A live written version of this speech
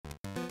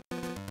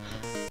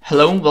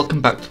Hello and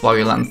welcome back to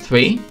Wario Land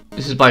 3.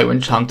 This is Wario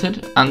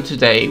Enchanted, and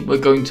today we're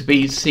going to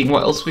be seeing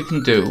what else we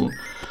can do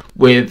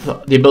with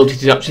the ability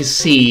to actually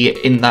see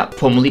in that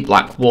formerly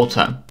black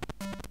water.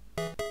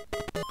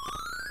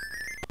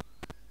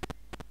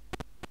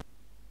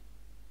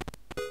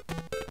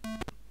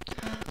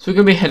 So we're going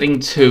to be heading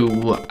to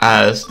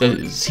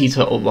the sea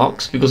turtle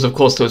rocks, because of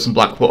course there's some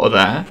black water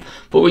there.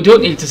 But we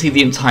don't need to see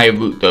the entire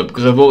route though,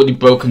 because I've already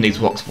broken these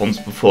rocks once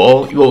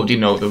before. You already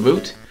know the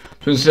route.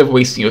 So instead of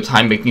wasting your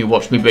time making you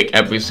watch me break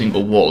every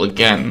single wall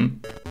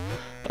again,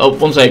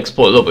 once I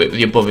explore a little bit of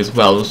the above as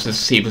well, just to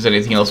see if there's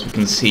anything else we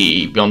can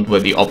see beyond where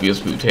the obvious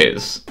route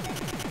is.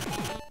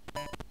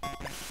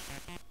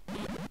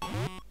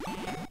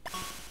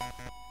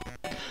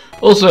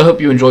 Also, I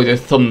hope you enjoy the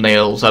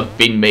thumbnails I've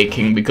been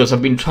making, because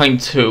I've been trying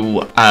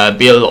to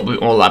be a little bit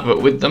more elaborate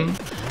with them.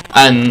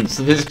 And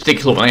so this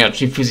particular one, I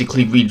actually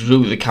physically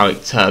redrew the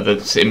character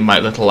that's in my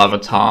little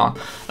avatar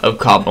of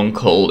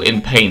Carbuncle in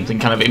Paint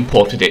and kind of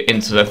imported it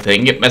into the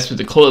thing. It messed with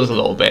the colours a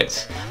little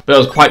bit, but I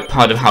was quite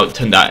proud of how it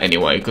turned out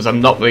anyway, because I'm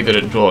not very good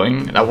at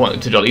drawing, and I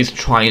wanted to at least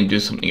try and do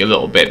something a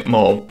little bit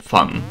more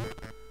fun.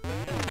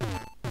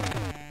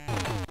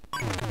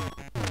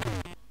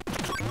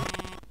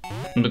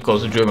 And of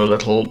course I drew him a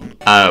little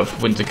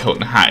winter coat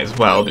and hat as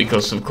well,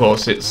 because of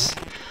course it's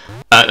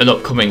an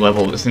upcoming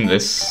level that's in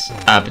this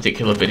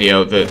particular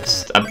video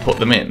that I've put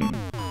them in.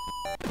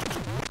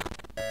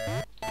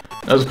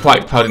 I was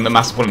quite proud in the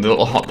mask one of the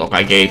little hot dog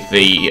I gave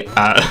the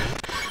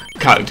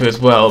character as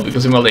well,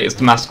 because in my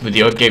latest mask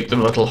video I gave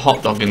them a little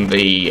hot dog in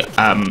the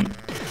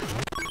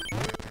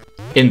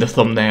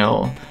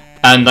thumbnail,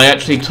 and I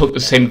actually took the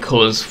same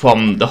colours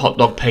from the hot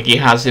dog Peggy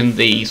has in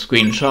the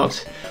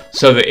screenshot,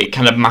 so that it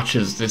kind of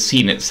matches the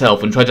scene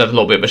itself, and tried to add a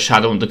little bit of a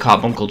shadow under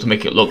Carbuncle to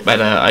make it look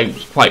better. I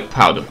was quite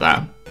proud of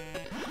that.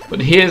 But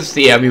here's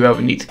the area where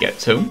we need to get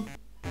to.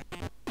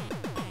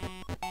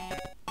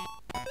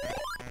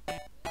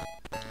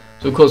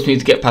 So of course we need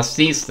to get past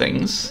these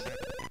things,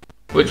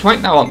 which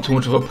right now aren't too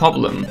much of a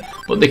problem,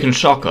 but they can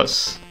shock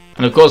us.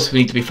 And of course we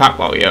need to be Fat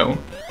Wario.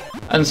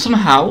 And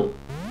somehow,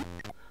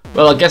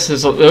 well, I guess there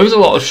is a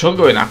lot of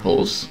sugar in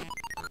apples.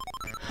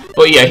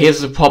 But yeah,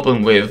 here's the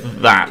problem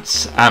with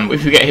that.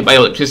 If we get hit by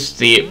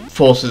electricity, it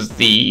forces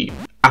the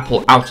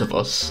apple out of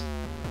us.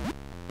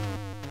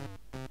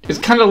 It's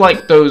kind of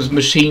like those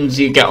machines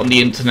you get on the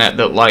internet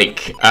that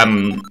like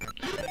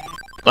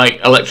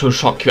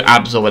electroshock your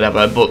abs or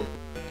whatever, but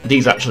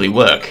these actually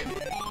work.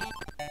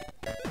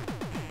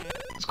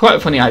 It's quite a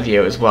funny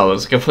idea as well.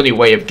 It's like a funny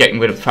way of getting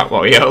rid of Fat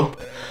Wario.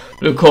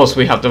 But of course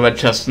we have the red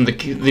chest, and the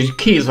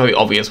key is very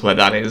obvious where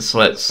that is, so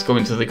let's go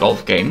into the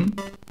golf game.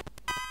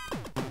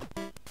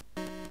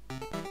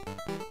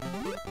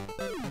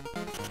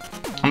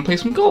 And play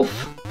some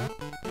golf.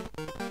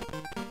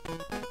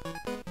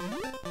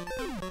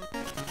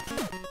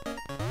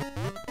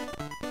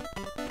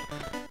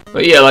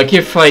 But yeah, like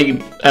if I,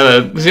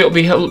 because it'll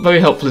be very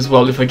helpful as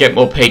well if I get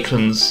more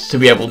patrons to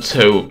be able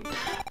to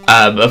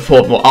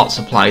afford more art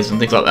supplies and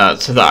things like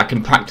that, so that I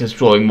can practice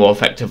drawing more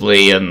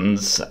effectively and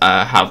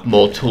have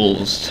more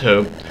tools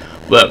to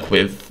work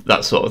with,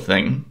 that sort of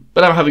thing.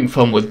 But I'm having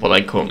fun with what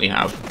I currently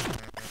have.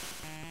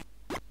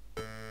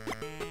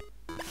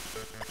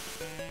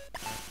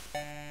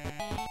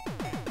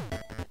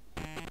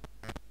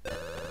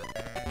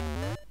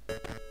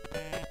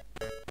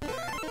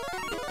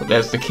 But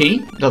there's the key,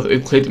 now that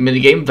we've cleared the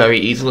minigame very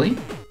easily.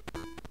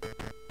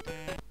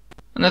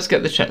 And let's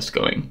get the chest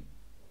going.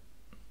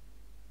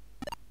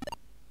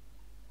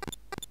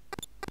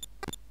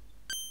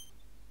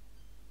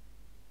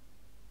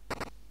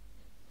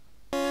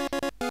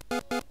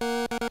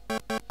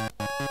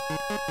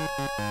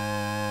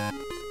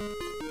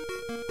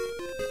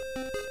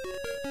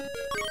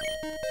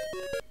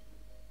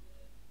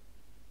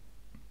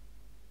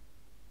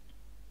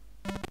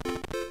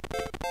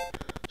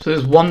 So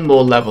there's one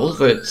more level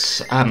that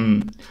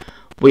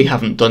we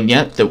haven't done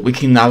yet that we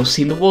can now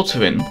see the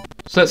water in.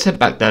 So let's head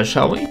back there,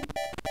 shall we?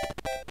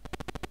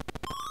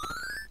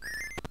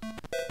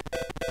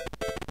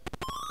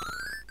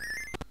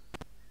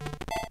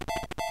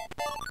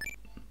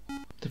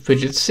 The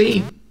Frigid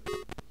Sea.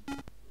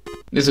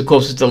 This of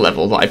course is the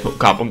level that I put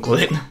Carbuncle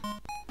in.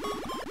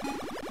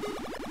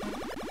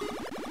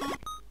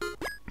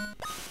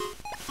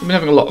 I've been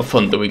having a lot of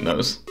fun doing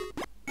those.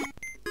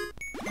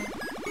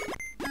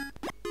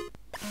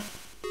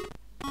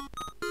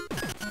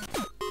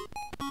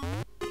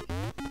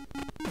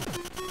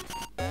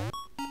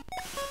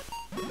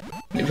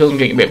 It feels I'm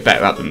getting a bit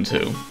better at them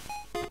too.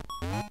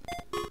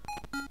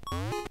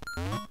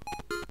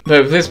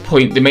 But at this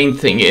point, the main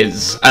thing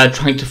is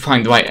trying to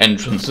find the right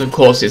entrance. And of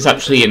course, it's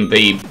actually in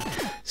the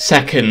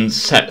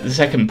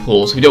second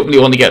pool, so we don't really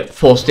want to get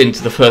forced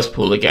into the first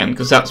pool again,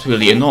 because that's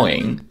really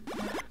annoying.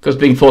 Because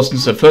being forced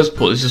into the first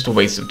pool is just a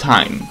waste of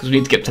time, because we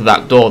need to get to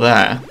that door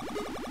there.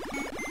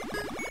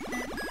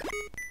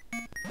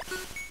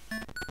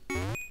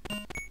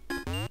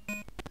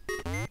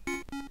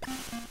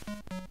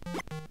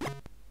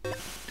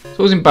 It's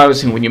always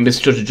embarrassing when you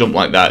misjudge a jump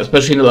like that,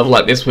 especially in a level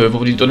like this where we've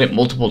already done it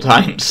multiple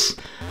times.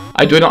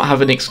 I do not have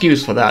an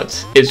excuse for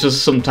that. It's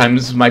just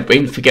sometimes my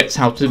brain forgets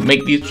how to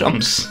make these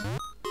jumps.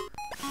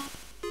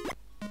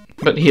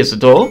 But here's the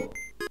door.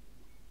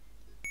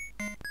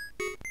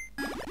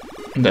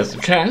 And there's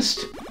the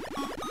chest.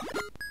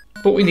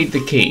 But we need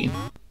the key.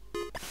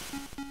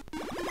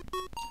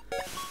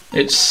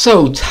 It's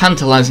so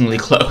tantalizingly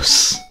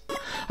close.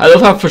 I love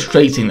how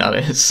frustrating that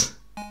is.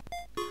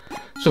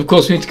 So of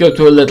course we need to go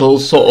to a little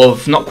sort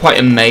of, not quite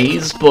a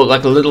maze, but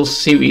like a little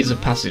series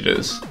of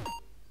passages.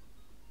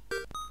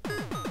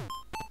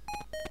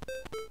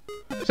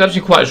 It's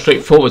actually quite a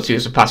straightforward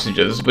series of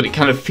passages, but it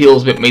kind of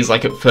feels a bit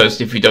maze-like at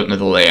first if you don't know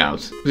the layout.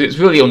 Because it's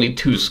really only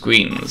 2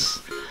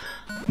 screens.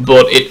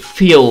 But it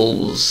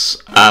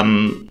feels, but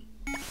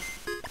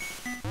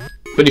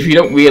if you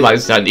don't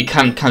realise that, you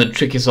can kind of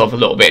trick yourself a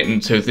little bit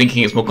into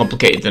thinking it's more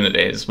complicated than it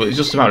is. But it's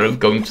just a matter of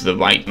going to the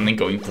right and then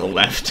going to the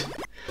left.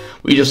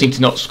 We just need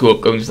to not screw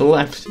up going to the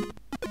left.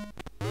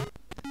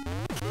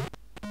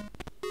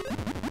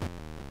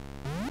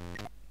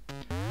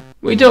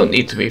 We don't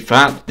need to be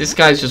fat. This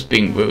guy's just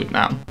being rude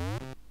now.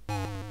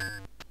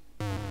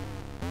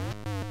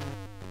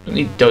 Don't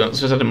need donuts,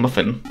 just had a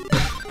muffin.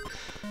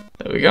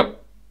 There we go.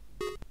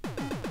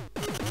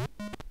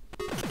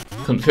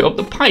 Couldn't fill up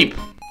the pipe.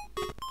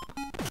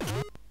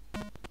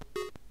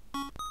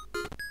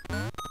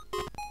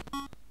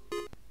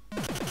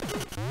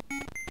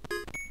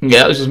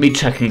 Yeah, that was just me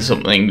checking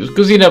something,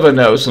 because you never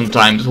know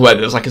sometimes where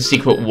there's like a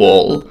secret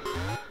wall.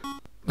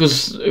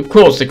 Because, of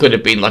course, there could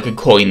have been like a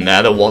coin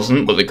there, there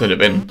wasn't, but there could have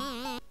been.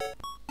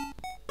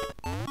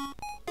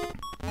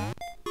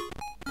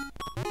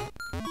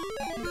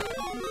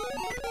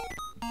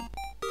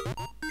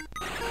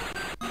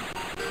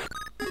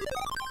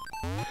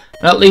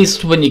 At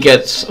least when you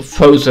get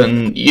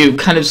frozen, you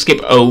kind of skip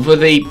over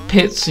the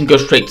pits and go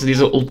straight to these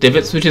little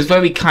divots, which is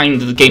very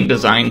kind of the game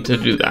design to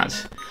do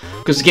that.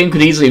 Because the game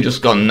could easily have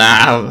just gone,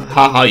 nah,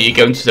 haha, you're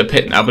going to the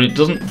pit now, but it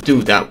doesn't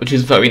do that, which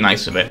is very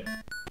nice of it.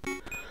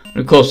 And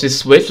of course, this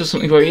switch does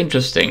something very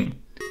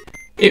interesting.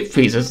 It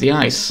freezes the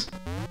ice.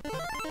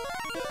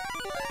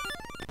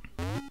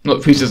 Well,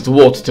 it freezes the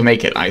water to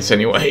make it ice,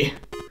 anyway.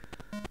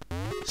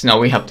 So now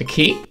we have the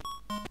key.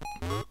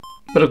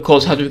 But of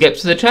course, how do we get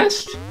to the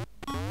chest?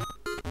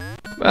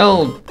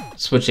 Well,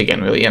 switch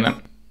again, really,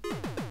 innit?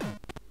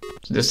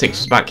 So this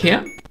takes us back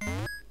here.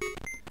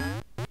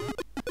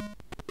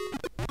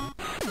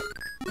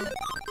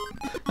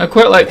 I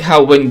quite like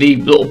how when the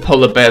little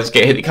polar bears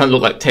get hit, they kind of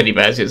look like teddy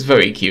bears. It's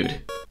very cute.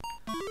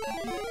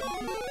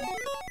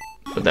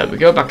 But there we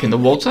go, back in the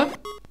water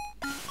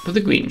for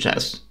the green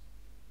chest.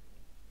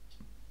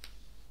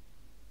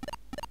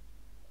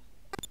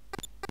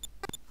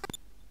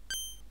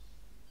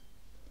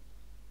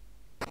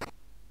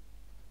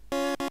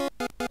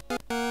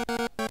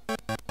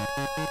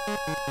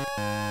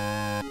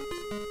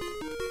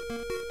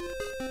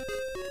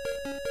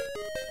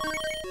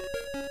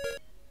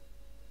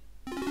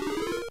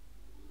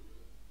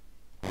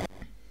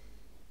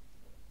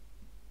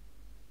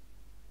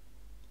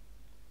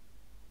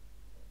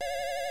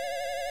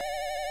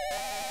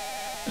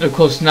 And of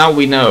course, now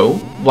we know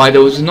why there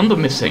was a number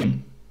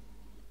missing.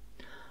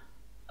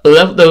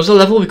 There was a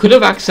level we could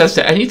have accessed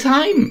at any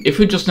time if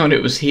we'd just known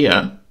it was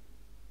here.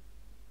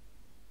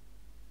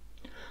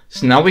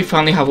 So now we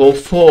finally have all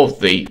 4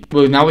 of the...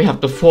 Well, now we have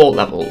the 4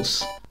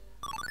 levels,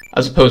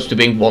 as opposed to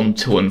being 1,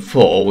 2, and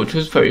 4, which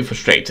was very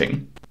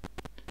frustrating.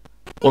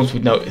 Once we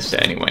noticed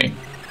it, anyway.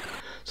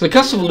 So the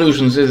Castle of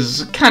Illusions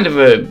is kind of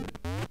a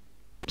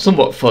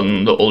somewhat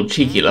fun little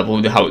cheeky level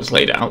with how it's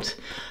laid out.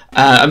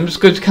 I'm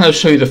just going to kind of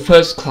show you the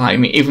first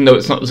climb, even though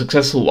it's not a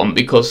successful one,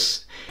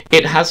 because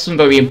it has some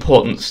very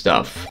important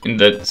stuff in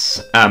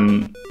that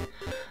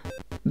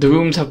the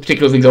rooms have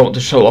particular things I want to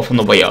show off on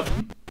the way up.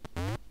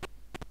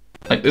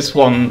 Like this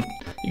one,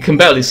 you can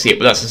barely see it,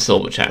 but that's a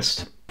silver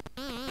chest.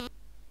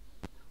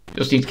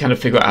 Just need to kind of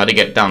figure out how to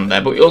get down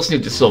there, but we also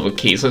need the silver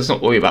key, so let's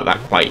not worry about that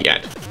quite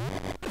yet.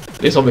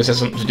 This obviously has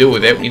something to do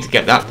with it, we need to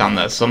get that down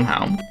there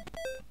somehow.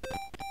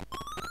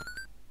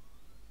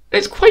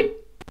 It's quite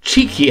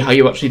cheeky how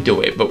you actually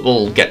do it, but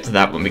we'll get to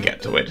that when we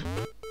get to it.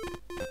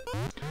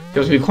 You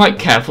have to be quite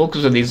careful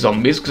because of these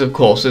zombies, because of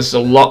course there's a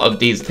lot of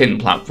these thin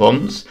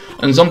platforms,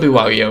 and Zombie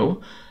Wario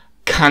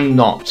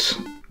cannot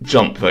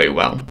jump very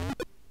well.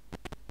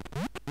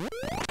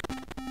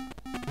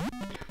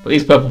 But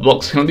these purple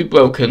blocks can only be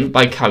broken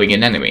by carrying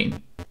an enemy.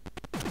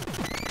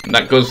 And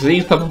that goes for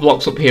these purple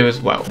blocks up here as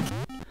well.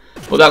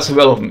 But that's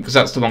irrelevant because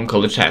that's the one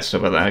called the chest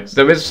over there.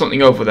 There is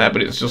something over there,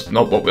 but it's just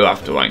not what we're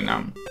after right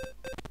now.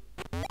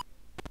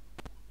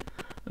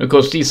 And of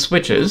course, these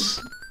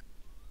switches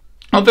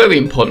are very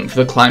important for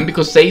the climb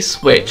because they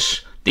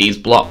switch these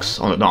blocks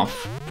on and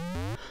off.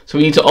 So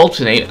we need to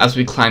alternate as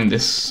we climb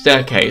this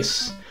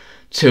staircase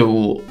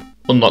to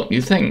unlock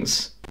new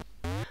things.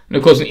 And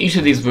of course, in each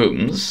of these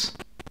rooms,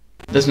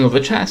 there's another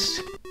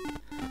chest.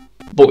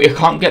 But we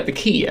can't get the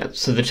key yet,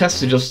 so the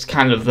chests are just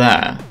kind of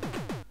there.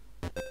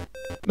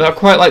 But I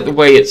quite like the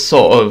way it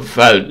sort of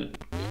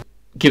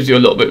gives you a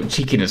little bit of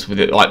cheekiness with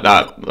it, like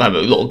that, a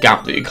little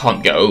gap that you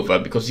can't get over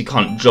because you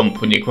can't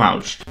jump when you're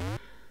crouched.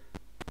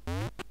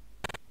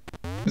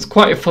 It's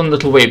quite a fun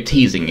little way of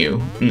teasing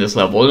you in this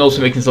level, and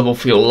also making this level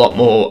feel a lot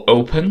more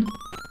open.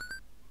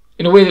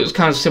 In a way that was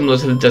kind of similar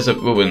to the Desert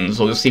Ruins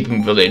or the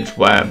Sleeping Village,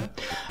 where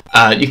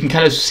you can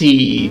kind of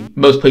see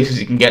most places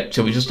you can get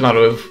to, it's just a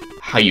matter of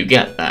how you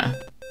get there.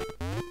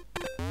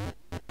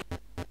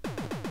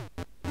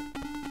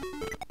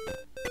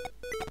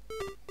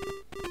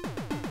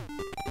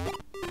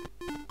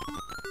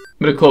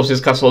 But of course this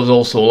castle is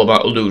also all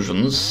about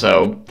illusions,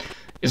 so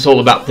it's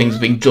all about things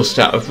being just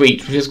out of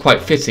reach, which is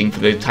quite fitting for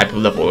the type of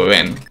level we're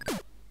in.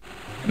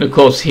 And of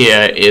course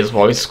here is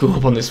where I screw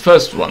up on this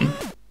first one.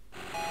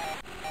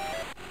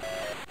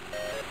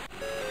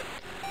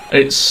 And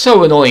it's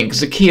so annoying because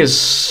the key is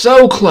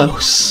so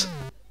close.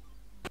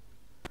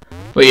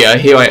 But yeah,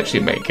 here I actually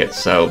make it,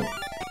 so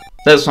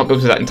let's not go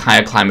through that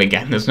entire climb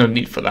again, there's no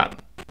need for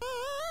that.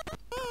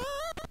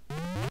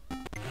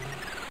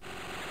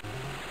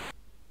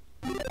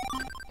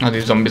 Now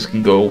these zombies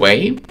can go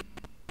away.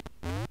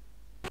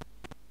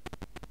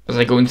 As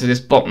I go into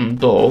this bottom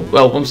door,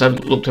 well, once I've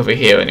looked over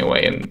here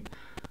anyway, and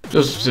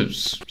just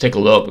to take a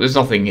look, there's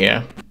nothing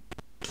here.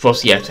 For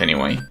us yet,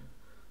 anyway.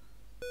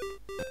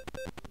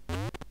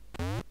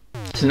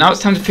 So now it's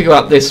time to figure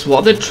out this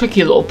rather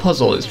tricky little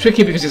puzzle. It's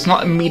tricky because it's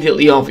not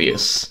immediately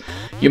obvious.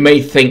 You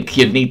may think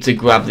you'd need to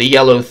grab the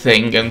yellow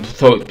thing and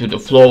throw it through the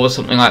floor or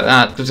something like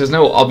that, because there's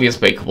no obvious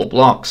breakable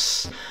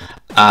blocks.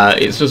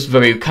 It's just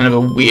very kind of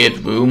a weird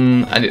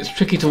room, and it's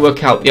tricky to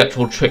work out the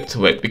actual trick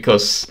to it,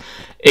 because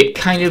it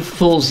kind of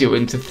fools you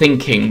into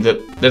thinking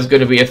that there's going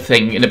to be a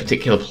thing in a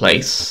particular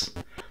place,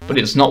 but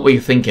it's not where you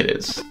think it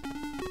is.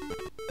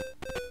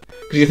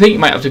 Because you think you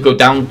might have to go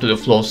down to the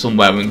floor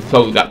somewhere and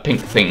throw that pink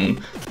thing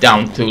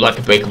down through like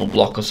a breakable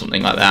block or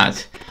something like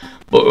that,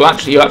 but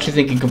you're actually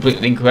thinking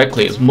completely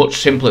incorrectly. It's much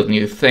simpler than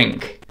you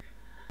think.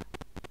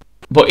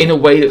 But in a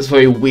way that's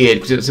very weird,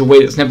 because it's a way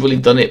that's never really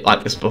done it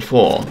like this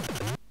before.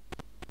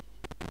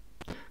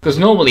 Because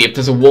normally if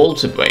there's a wall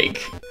to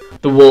break,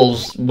 the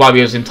wall's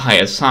Wario's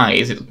entire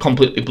size, it's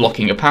completely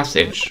blocking a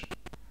passage.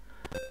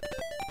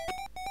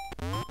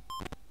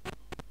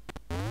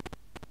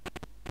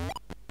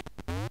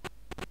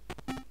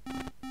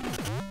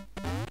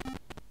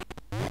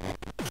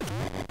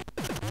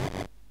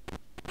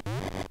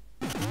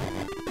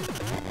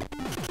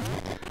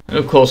 And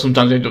of course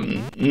sometimes they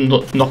end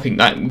up knocking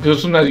that,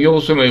 because sometimes you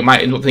also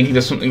might end up thinking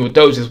there's something with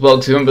those as well,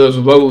 because remember those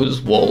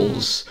rose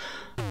walls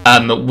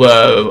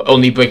were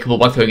only breakable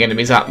by throwing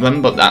enemies at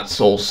them, but that's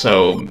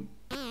also,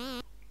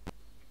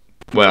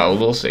 well,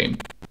 we'll see.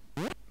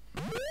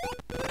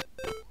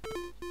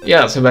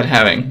 Yeah, that's a red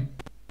herring.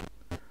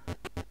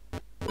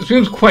 This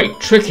room's quite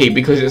tricky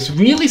because it's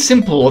really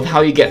simple of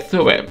how you get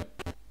through it.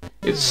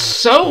 It's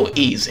so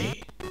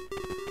easy,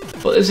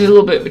 but there's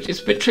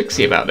it's a bit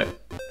tricksy about it.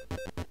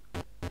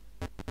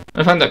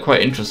 I found that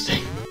quite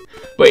interesting,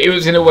 but it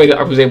was in a way that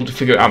I was able to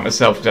figure it out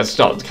myself because I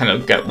started to kind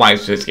of get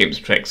wise to this game's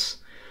tricks.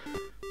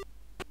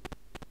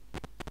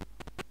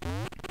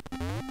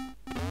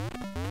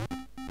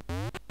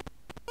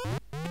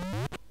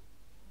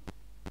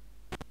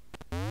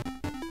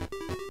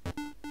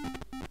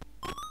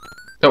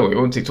 Don't worry, it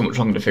won't take too much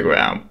longer to figure it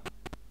out.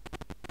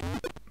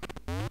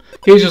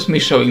 Here's just me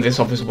showing this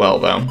off as well,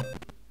 though.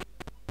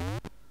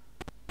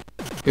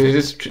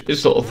 Because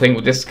this sort of thing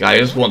with this guy, I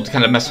just want to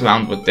kind of mess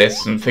around with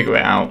this and figure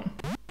it out.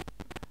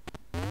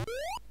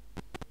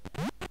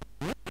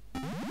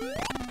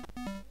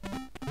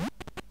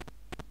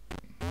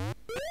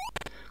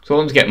 So I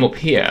wanted to get him up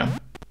here.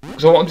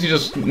 Because I wanted to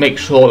just make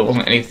sure there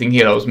wasn't anything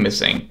here that I was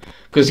missing.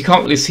 Because you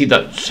can't really see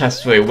that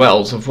chest very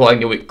well, so for all I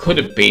knew it could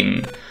have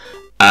been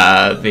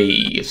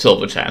the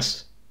silver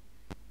chest.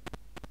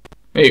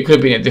 Maybe it could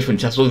have been a different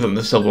chest other than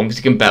the silver one, because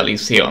you can barely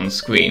see it on the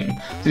screen.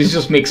 So this is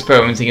just me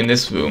experimenting in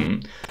this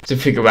room to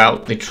figure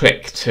out the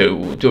trick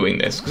to doing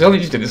this, because I only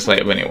just did this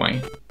later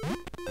anyway.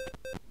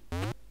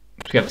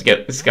 So we have to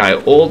get this guy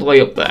all the way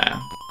up there,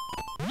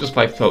 just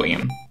by throwing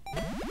him.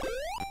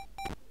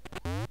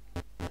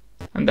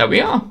 And there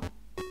we are.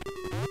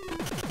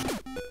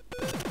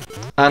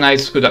 And I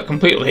screwed up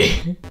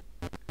completely.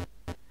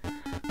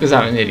 Because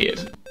I'm an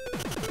idiot.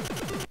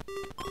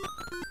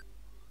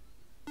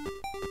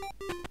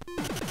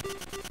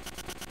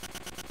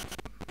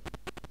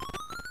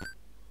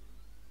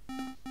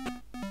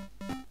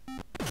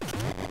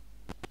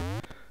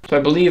 So I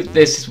believe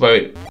this is where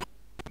it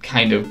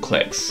kind of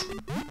clicks.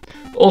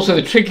 Also,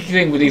 the tricky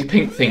thing with these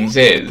pink things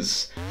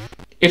is,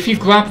 if you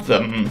grab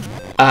them,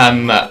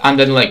 and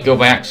then like go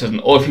by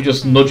accident, or if you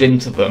just nudge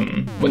into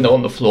them when they're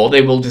on the floor,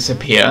 they will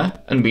disappear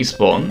and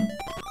respawn.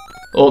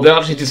 Or they'll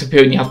actually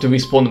disappear and you have to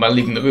respawn them by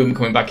leaving the room and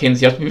coming back in, so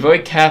you have to be very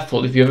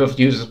careful if you ever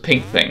use those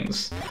pink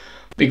things,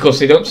 because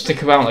they don't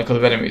stick around like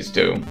other enemies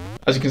do,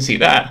 as you can see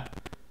there.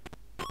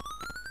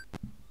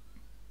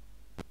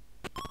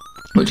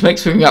 Which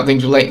makes figuring out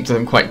things relating to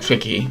them quite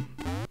tricky.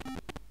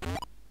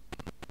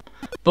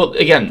 But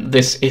again,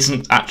 this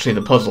isn't actually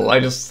the puzzle, I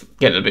just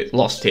get a bit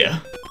lost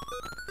here.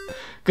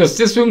 Because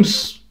this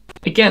room's,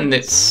 again,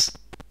 it's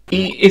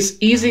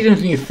easier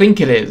than you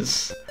think it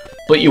is,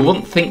 but you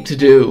wouldn't think to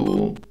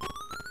do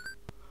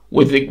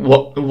with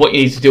what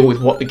you need to do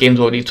with what the game's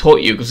already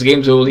taught you, because the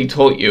game's already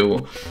taught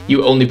you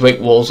you only break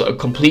walls that are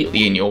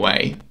completely in your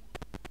way.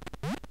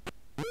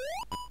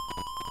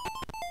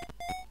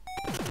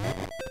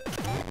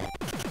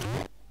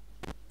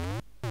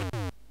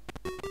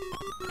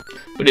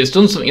 But it's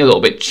done something a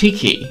little bit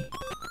cheeky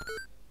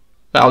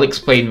that I'll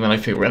explain when I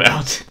figure it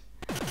out.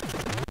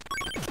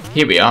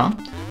 Here we are.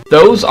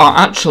 Those are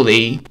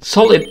actually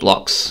solid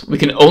blocks. We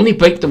can only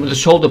break them with the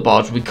shoulder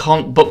barge, we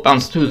can't butt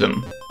bounce through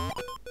them.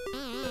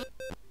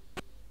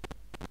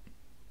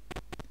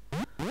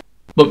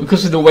 But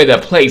because of the way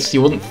they're placed,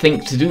 you wouldn't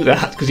think to do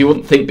that, because you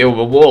wouldn't think they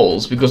were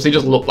walls, because they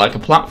just look like a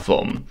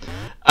platform.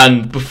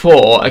 And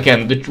before,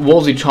 again, the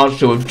walls you charge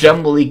to have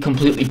generally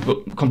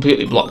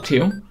completely blocked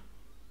you.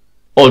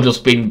 Or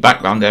just been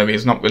background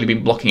areas, not really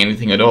been blocking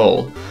anything at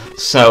all.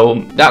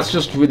 So that's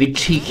just really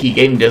cheeky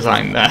game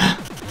design there.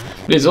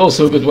 But it's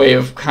also a good way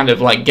of kind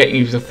of like getting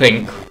you to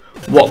think,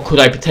 what could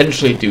I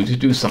potentially do to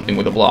do something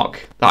with a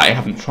block that I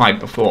haven't tried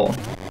before?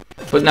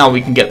 But now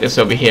we can get this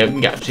over here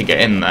and actually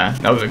get in there,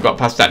 now that we've got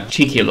past that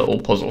cheeky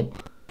little puzzle.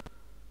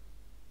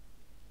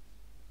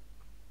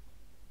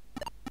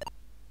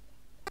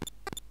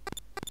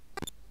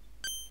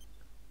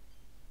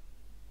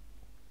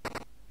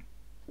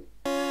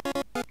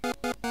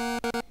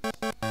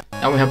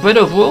 Now we have red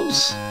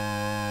overalls,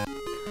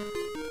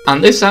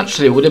 and this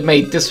actually would have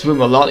made this room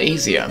a lot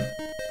easier,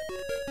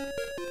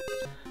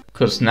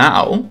 because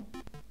now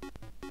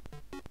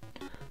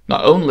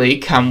not only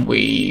can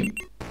we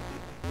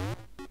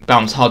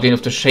bounce hard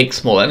enough to shake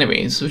small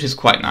enemies, which is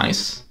quite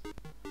nice,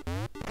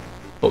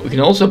 but we can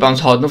also bounce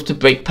hard enough to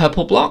break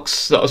purple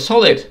blocks that are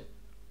solid.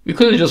 We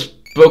could have just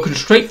broken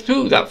straight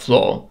through that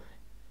floor,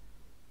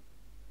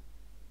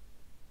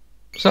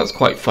 so that's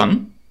quite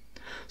fun.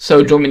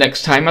 So join me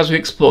next time as we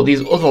explore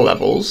these other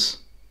levels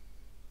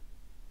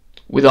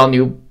with our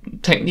new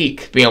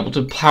technique, being able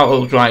to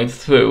power drive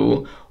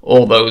through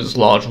all those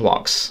large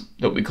rocks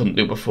that we couldn't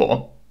do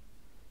before.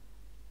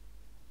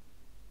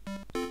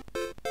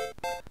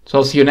 So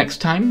I'll see you next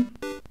time.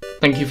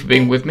 Thank you for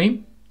being with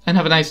me, and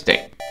have a nice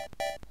day.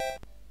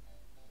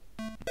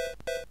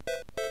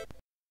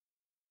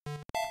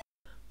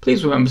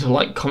 Please remember to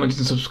like, comment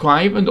and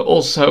subscribe, and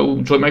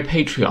also join my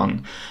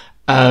Patreon.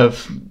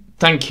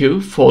 Thank you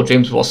for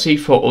James Rossi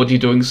for already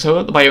doing so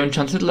at the Bio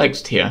Enchanted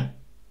Legs tier.